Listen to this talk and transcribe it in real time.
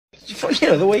You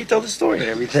know, the way you tell the story and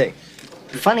everything.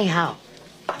 Funny how?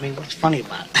 I mean, what's funny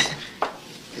about it?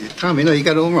 Tommy, no, you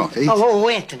got it all wrong. Oh,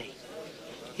 Anthony.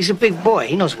 He's a big boy.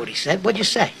 He knows what he said. What'd you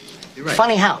say? You're right.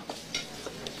 Funny how?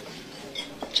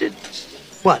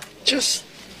 What? Just,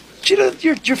 you know,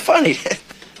 you're funny.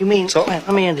 You mean, So? well,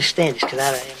 let me understand this,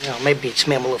 because maybe it's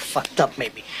me, I'm a little fucked up,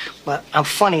 maybe. But I'm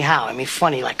funny how? I mean,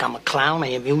 funny like I'm a clown, I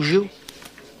amuse you.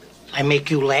 I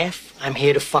make you laugh. I'm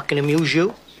here to fucking amuse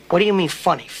you. What do you mean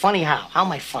funny? Funny how? How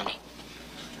am I funny?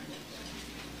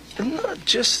 No,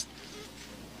 just,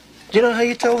 you know how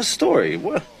you tell the story.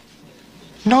 What?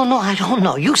 No, I don't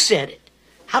know. You said it.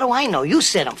 How do I know? You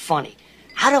said I'm funny.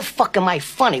 How the fuck am I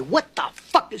funny? What the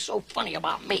fuck is so funny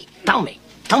about me? Tell me.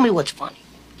 Tell me what's funny.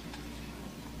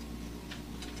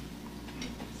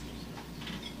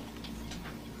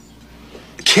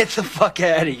 Get the fuck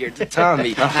out of here, Tommy.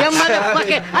 You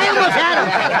motherfucker!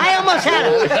 I almost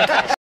had him!